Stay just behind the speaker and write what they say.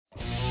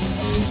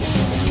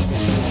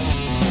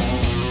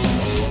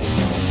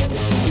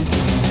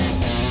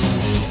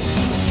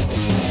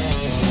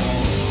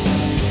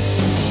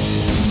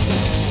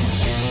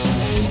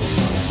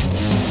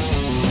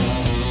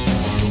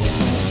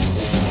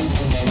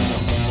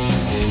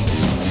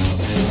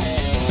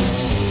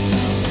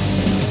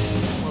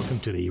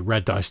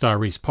Red Dice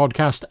Diaries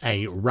podcast,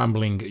 a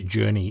rambling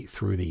journey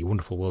through the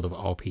wonderful world of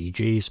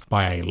RPGs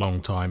by a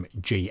long-time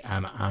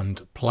GM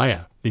and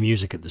player. The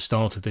music at the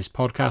start of this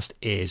podcast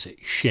is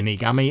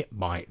Shinigami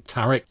by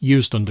Tarek,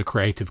 used under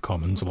Creative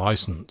Commons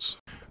license.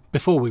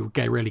 Before we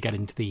really get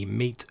into the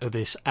meat of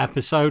this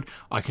episode,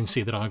 I can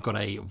see that I've got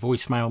a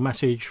voicemail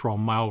message from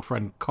my old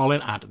friend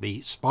Colin at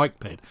the Spike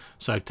Pit.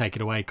 So take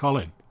it away,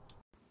 Colin.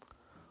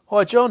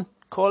 Hi John,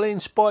 Colin,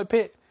 Spike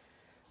Pit.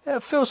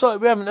 It feels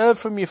like we haven't heard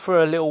from you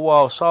for a little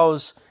while, so I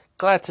was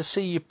glad to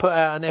see you put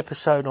out an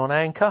episode on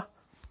Anchor.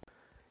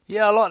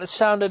 Yeah, I like the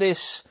sound of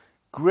this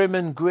grim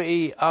and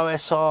gritty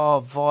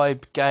OSR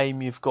vibe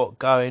game you've got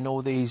going.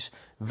 All these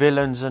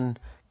villains and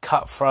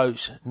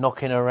cutthroats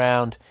knocking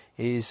around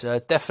is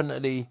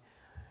definitely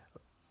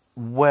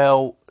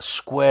well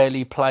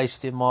squarely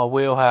placed in my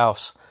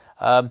wheelhouse.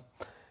 I'll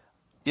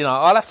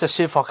have to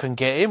see if I can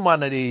get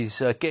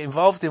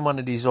involved in one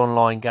of these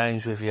online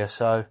games with you.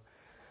 So,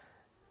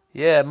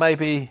 yeah,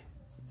 maybe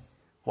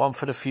one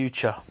for the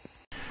future.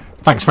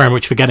 Thanks very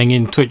much for getting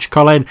in touch,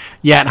 Colin.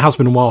 Yeah, it has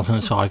been a while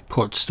since I've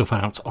put stuff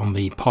out on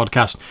the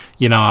podcast.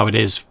 You know how it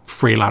is,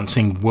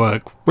 freelancing,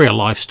 work, real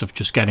life stuff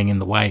just getting in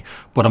the way.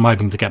 But I'm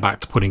hoping to get back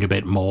to putting a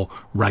bit more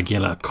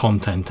regular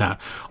content out.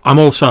 I'm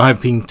also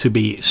hoping to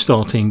be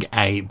starting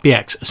a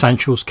BX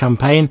Essentials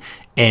campaign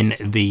in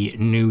the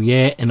new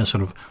year in a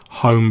sort of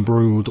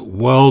homebrewed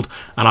world.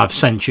 And I've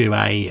sent you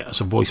a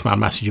sort of voicemail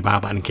message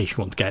about that in case you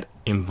want to get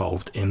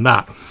involved in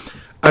that.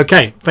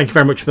 Okay, thank you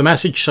very much for the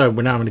message. So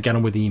we're now going to get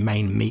on with the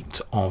main meat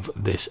of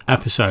this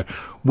episode,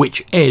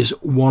 which is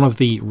one of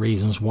the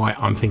reasons why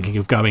I'm thinking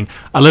of going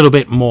a little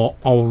bit more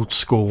old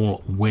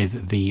school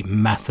with the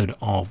method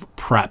of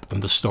prep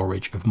and the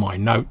storage of my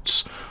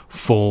notes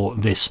for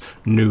this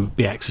new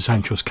BX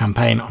Essentials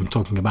campaign I'm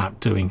talking about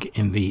doing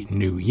in the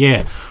new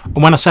year.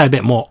 And when I say a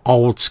bit more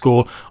old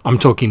school, I'm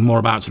talking more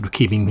about sort of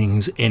keeping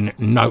things in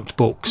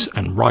notebooks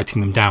and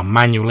writing them down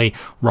manually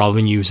rather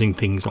than using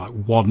things like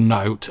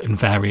OneNote and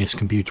various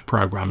computer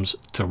programs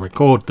to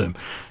record them.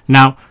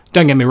 Now,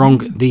 don't get me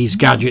wrong, these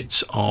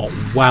gadgets are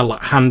well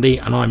handy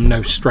and I'm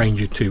no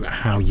stranger to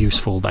how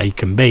useful they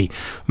can be.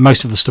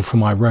 Most of the stuff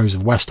from my Rose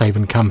of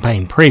Westhaven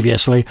campaign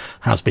previously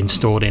has been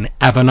stored in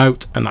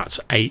Evernote, and that's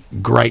a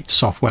great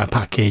software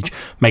package.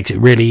 Makes it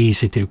really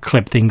easy to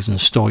clip things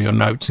and store your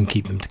notes and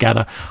keep them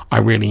together. I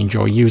really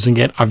enjoy using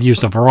it. I've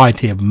used a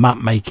variety of map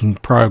making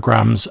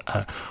programs,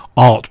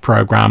 art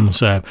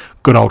programs.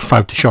 Good old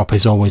Photoshop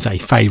is always a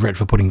favourite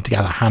for putting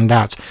together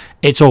handouts.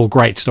 It's all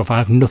great stuff. I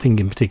have nothing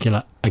in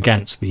particular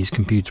against these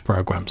computer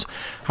programs.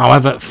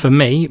 However, for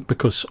me,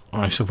 because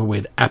I suffer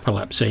with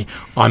epilepsy,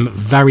 I'm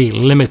very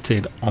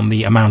limited on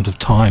the amount of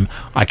time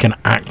I can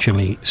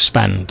actually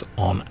spend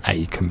on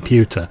a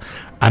computer,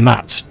 and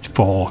that's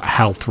for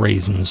health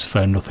reasons,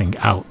 for nothing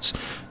else.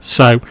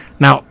 So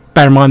now,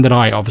 bear in mind that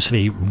I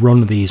obviously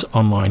run these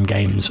online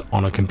games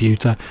on a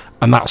computer,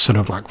 and that's sort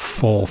of like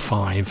 4 or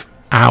 5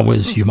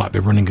 hours you might be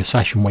running a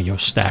session where you're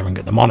staring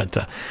at the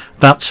monitor.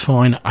 That's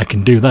fine, I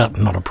can do that,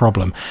 not a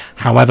problem.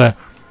 However,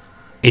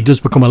 it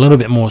does become a little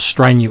bit more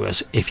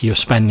strenuous if you're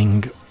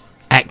spending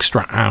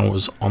extra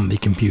hours on the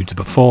computer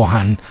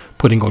beforehand,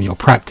 putting all your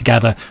prep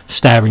together,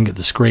 staring at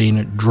the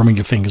screen, drumming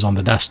your fingers on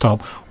the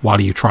desktop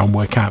while you try and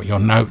work out your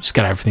notes,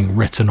 get everything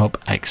written up,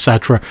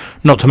 etc.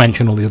 Not to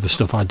mention all the other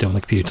stuff I do on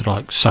the computer,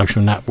 like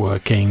social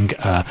networking,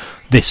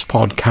 this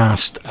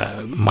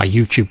podcast, my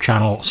YouTube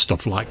channel,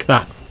 stuff like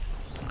that.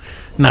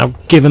 Now,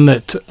 given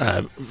that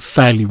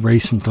fairly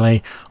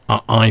recently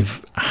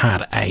I've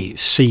had a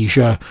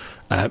seizure,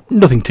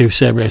 nothing too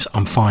serious,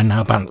 I'm fine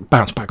now,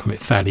 bounced back from it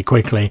fairly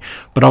quickly,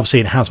 but obviously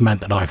it has meant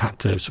that I've had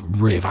to sort of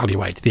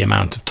reevaluate the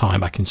amount of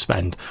time I can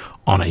spend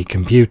on a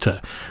computer.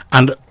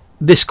 And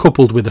this,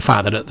 coupled with the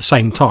fact that at the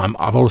same time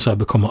I've also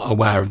become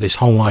aware of this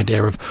whole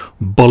idea of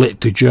bullet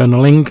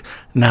journaling.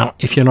 Now,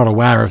 if you're not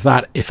aware of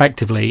that,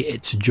 effectively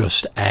it's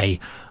just a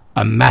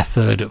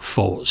method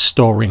for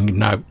storing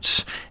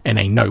notes in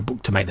a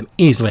notebook to make them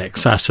easily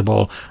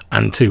accessible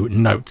and to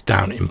note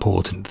down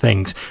important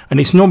things. And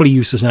it's normally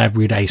used as an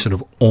everyday sort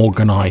of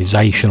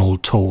organizational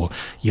tool.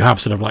 You have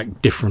sort of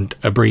like different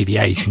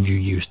abbreviations you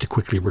use to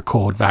quickly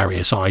record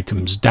various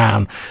items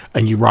down,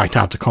 and you write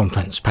out a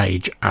contents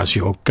page as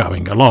you're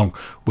going along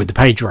with the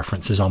page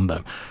references on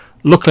them.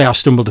 Luckily, I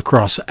stumbled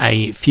across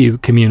a few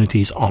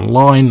communities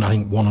online, I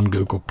think one on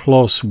Google+,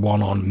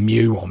 one on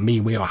Mew or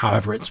MeWe or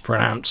however it's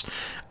pronounced,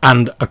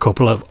 and a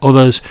couple of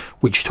others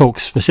which talk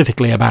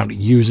specifically about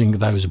using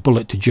those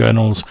bullet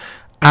journals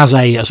as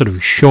a sort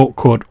of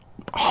shortcut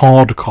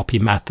hard copy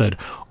method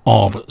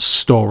of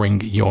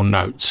storing your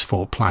notes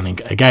for planning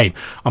a game.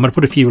 I'm going to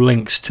put a few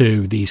links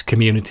to these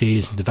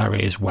communities and to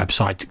various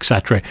websites,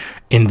 etc.,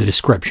 in the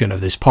description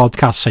of this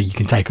podcast, so you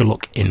can take a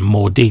look in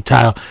more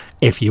detail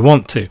if you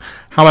want to.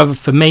 However,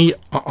 for me,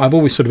 I've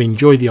always sort of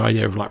enjoyed the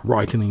idea of like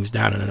writing things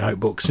down in a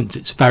notebook, since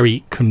it's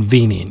very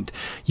convenient.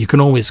 You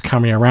can always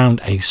carry around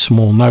a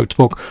small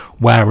notebook,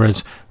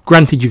 whereas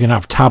Granted, you can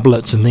have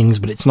tablets and things,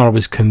 but it's not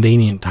always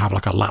convenient to have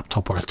like a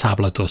laptop or a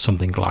tablet or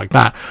something like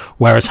that.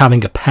 Whereas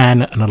having a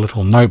pen and a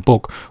little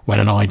notebook, when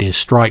an idea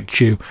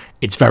strikes you,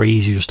 it's very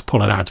easy just to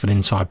pull it out of an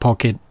inside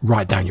pocket,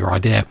 write down your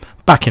idea,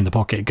 back in the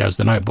pocket goes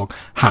the notebook,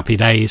 happy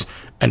days,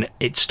 and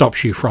it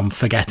stops you from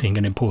forgetting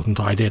an important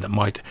idea that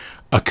might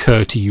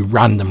occur to you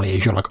randomly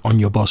as you're like on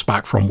your bus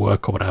back from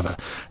work or whatever.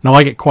 Now,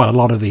 I get quite a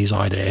lot of these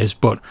ideas,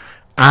 but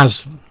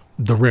as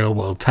the real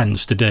world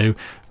tends to do,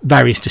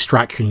 various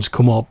distractions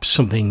come up,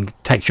 something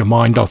takes your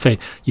mind off it,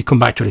 you come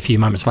back to it a few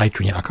moments later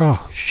and you're like,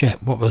 oh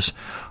shit, what was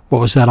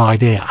that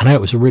idea? I know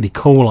it was a really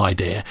cool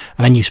idea,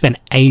 and then you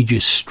spend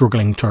ages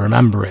struggling to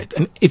remember it,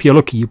 and if you're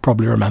lucky you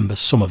probably remember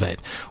some of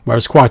it,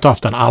 whereas quite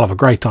often I'll have a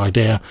great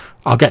idea,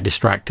 I'll get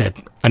distracted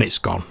and it's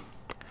gone.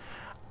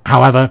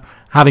 However,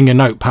 having a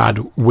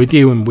notepad with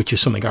you, and which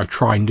is something I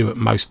try and do at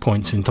most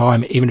points in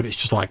time, even if it's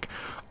just like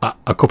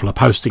a couple of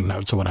posting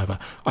notes or whatever,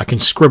 I can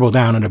scribble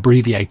down an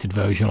abbreviated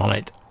version on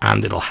it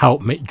and it'll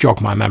help me jog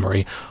my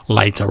memory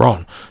later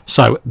on.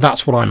 So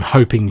that's what I'm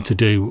hoping to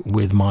do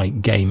with my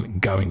game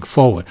going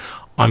forward.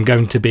 I'm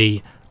going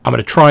to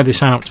try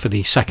this out for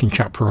the second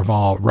chapter of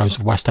our Rose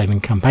of Westhaven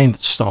campaign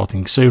that's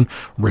starting soon,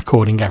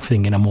 recording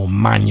everything in a more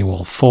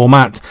manual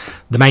format.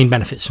 The main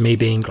benefits to me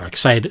being, like I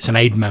said, it's an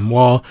aid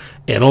memoir.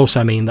 It'll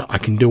also mean that I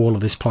can do all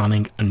of this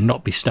planning and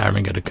not be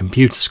staring at a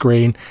computer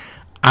screen.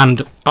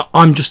 And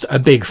I'm just a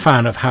big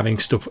fan of having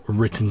stuff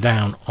written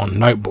down on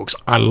notebooks.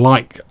 I'm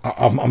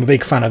a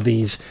big fan of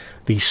these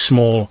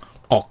small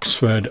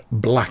Oxford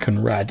black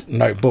and red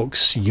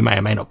notebooks. You may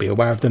or may not be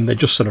aware of them. They're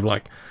just sort of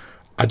like,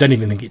 I don't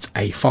even think it's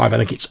A5, I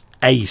think it's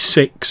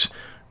A6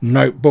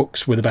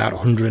 notebooks with about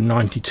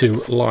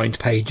 192 lined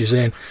pages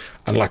in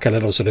and like a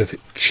little sort of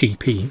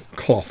cheapy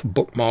cloth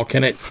bookmark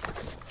in it.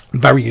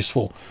 Very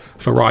useful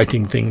for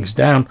writing things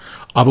down.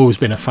 I've always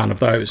been a fan of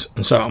those,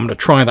 and so I'm going to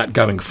try that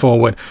going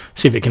forward,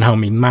 see if it can help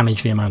me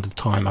manage the amount of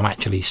time I'm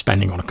actually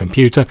spending on a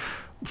computer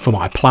for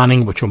my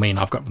planning, which will mean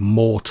I've got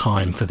more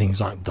time for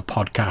things like the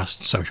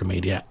podcast, social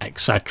media,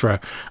 etc.,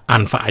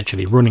 and for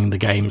actually running the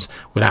games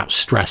without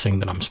stressing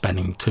that I'm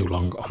spending too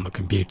long on the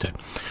computer.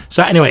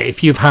 So anyway,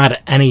 if you've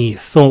had any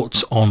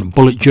thoughts on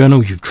bullet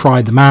journals, you've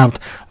tried them out,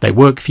 they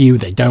work for you,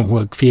 they don't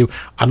work for you,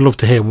 I'd love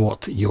to hear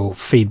what your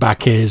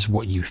feedback is,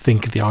 what you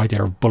think of the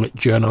idea of bullet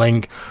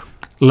journaling.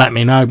 Let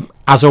me know.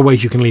 As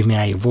always, you can leave me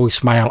a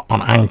voicemail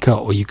on Anchor,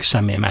 or you can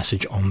send me a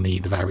message on the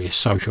various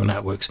social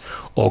networks,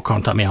 or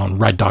contact me on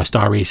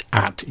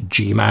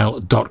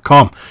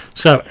reddicediaries@gmail.com.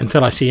 So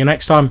until I see you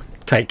next time,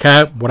 take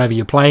care, whatever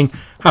you're playing,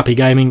 happy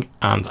gaming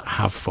and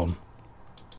have fun.